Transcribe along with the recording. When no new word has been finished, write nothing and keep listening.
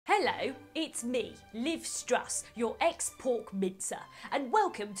Hello, it's me, Liv Struss, your ex-pork mincer, and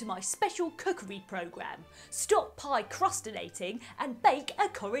welcome to my special cookery programme. Stop pie crustinating and bake a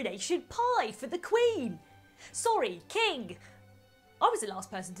coronation pie for the Queen. Sorry, King. I was the last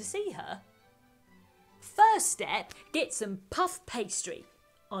person to see her. First step, get some puff pastry.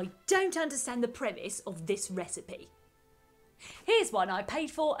 I don't understand the premise of this recipe. Here's one I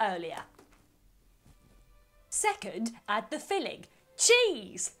paid for earlier. Second, add the filling.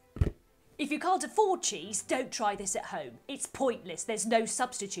 Cheese! If you can't afford cheese, don't try this at home. It's pointless, there's no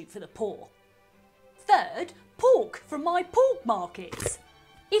substitute for the poor. Third, pork from my pork markets.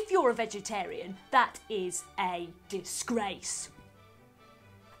 If you're a vegetarian, that is a disgrace.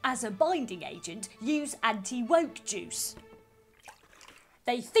 As a binding agent, use anti-woke juice.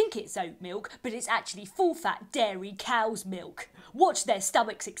 They think it's oat milk, but it's actually full-fat dairy cow's milk. Watch their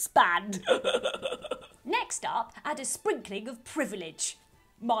stomachs expand. Next up, add a sprinkling of privilege.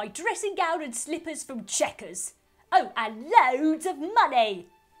 My dressing gown and slippers from Checkers. Oh, and loads of money.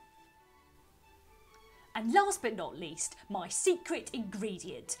 And last but not least, my secret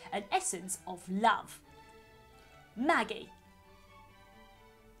ingredient, an essence of love. Maggie.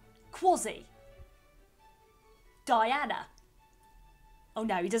 Quazzy. Diana. Oh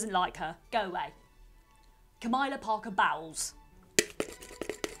no, he doesn't like her. Go away. Camilla Parker Bowles.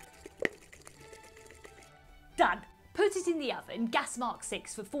 Done. Put it in the oven, gas mark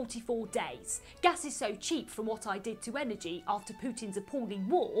 6 for 44 days. Gas is so cheap from what I did to energy after Putin's appalling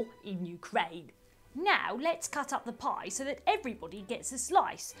war in Ukraine. Now let's cut up the pie so that everybody gets a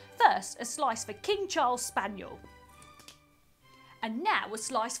slice. First, a slice for King Charles Spaniel. And now a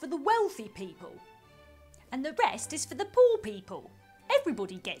slice for the wealthy people. And the rest is for the poor people.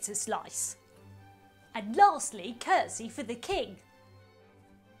 Everybody gets a slice. And lastly, curtsy for the king.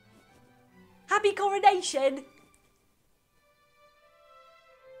 Happy coronation!